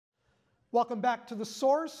Welcome back to The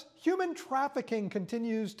Source. Human trafficking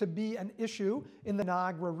continues to be an issue in the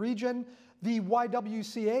Niagara region. The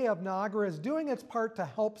YWCA of Niagara is doing its part to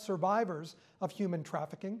help survivors of human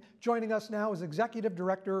trafficking. Joining us now is Executive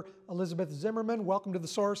Director Elisabeth Zimmerman. Welcome to The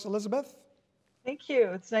Source, Elisabeth. Thank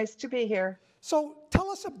you. It's nice to be here. So tell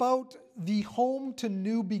us about the Home to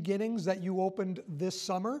New Beginnings that you opened this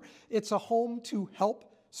summer. It's a home to help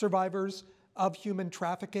survivors of human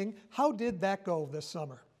trafficking. How did that go this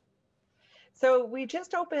summer? So we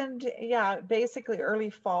just opened, basically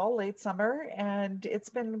early fall, late summer, and it's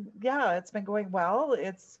been going well.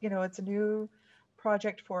 It's a new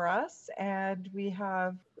project for us, and we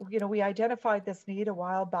identified this need a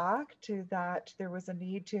while back that there was a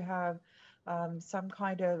need to have some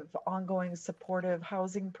kind of ongoing supportive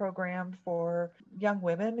housing program for young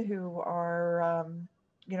women who are,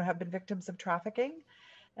 have been victims of trafficking.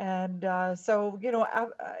 And it's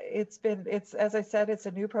as I said, it's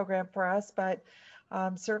a new program for us, but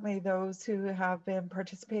certainly those who have been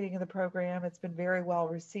participating in the program, it's been very well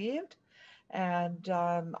received. And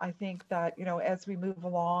I think that, as we move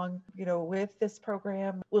along, with this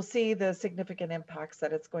program, we'll see the significant impacts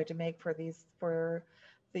that it's going to make for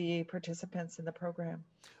the participants in the program.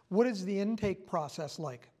 What is the intake process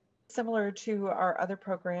like? Similar to our other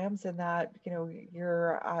programs in that,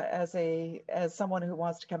 you're as someone who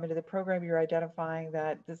wants to come into the program, you're identifying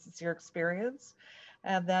that this is your experience.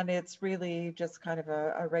 And then it's really just kind of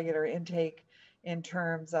a regular intake in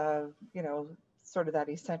terms of, sort of that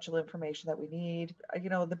essential information that we need.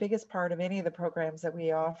 The biggest part of any of the programs that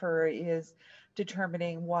we offer is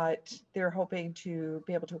determining what they're hoping to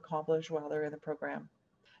be able to accomplish while they're in the program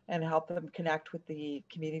and help them connect with the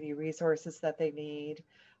community resources that they need.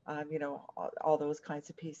 All those kinds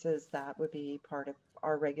of pieces that would be part of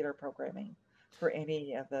our regular programming for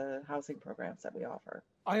any of the housing programs that we offer.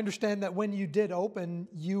 I understand that when you did open,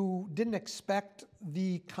 you didn't expect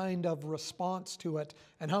the kind of response to it,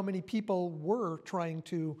 and how many people were trying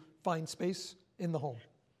to find space in the home?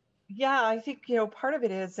 Yeah, I think, part of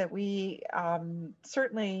it is that we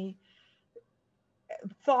certainly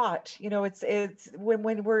thought, it's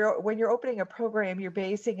when you're opening a program, you're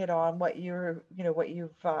basing it on what you've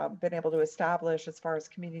been able to establish as far as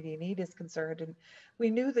community need is concerned. And we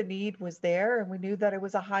knew the need was there, and we knew that it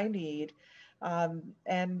was a high need. So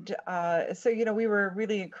we were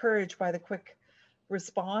really encouraged by the quick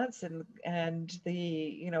response and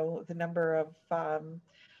the number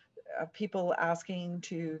of people asking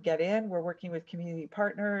to get in. We're working with community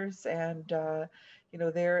partners, and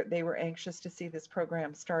they were anxious to see this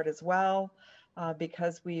program start as well,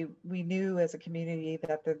 because we knew as a community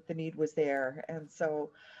that the need was there. And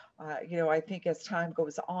so, I think as time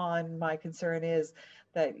goes on, my concern is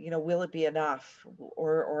that, will it be enough,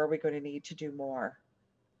 or are we going to need to do more?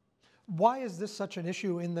 Why is this such an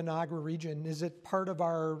issue in the Niagara region? Is it part of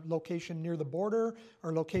our location near the border,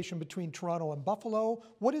 our location between Toronto and Buffalo?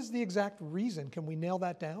 What is the exact reason? Can we nail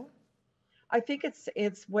that down? I think it's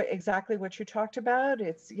exactly what you talked about.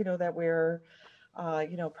 It's, that we're,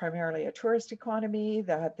 primarily a tourist economy,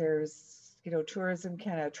 that there's, tourism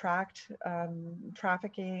can attract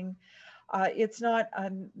trafficking. It's not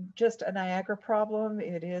just a Niagara problem.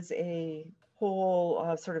 It is a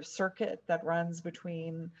whole sort of circuit that runs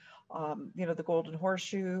between the Golden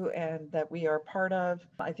Horseshoe and that we are part of.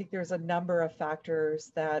 I think there's a number of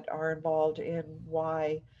factors that are involved in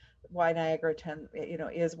why Niagara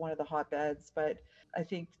is one of the hotbeds. But I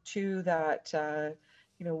think too that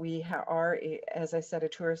we are, as I said, a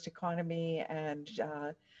tourist economy, and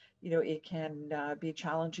it can be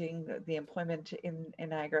challenging. The employment in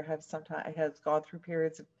Niagara has gone through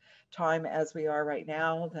periods of time, as we are right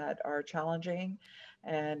now, that are challenging.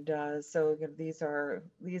 And so these are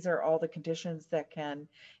all the conditions that can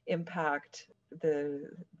impact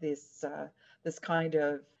this kind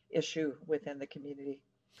of issue within the community.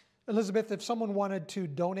 Elisabeth, if someone wanted to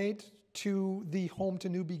donate to the Home to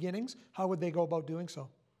New Beginnings, how would they go about doing so?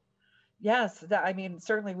 Yes,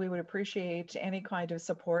 certainly we would appreciate any kind of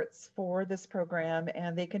supports for this program,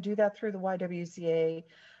 and they can do that through the YWCA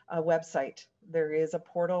website. There is a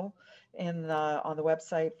portal on the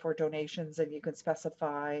website for donations, and you can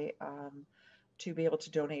specify to be able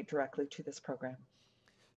to donate directly to this program.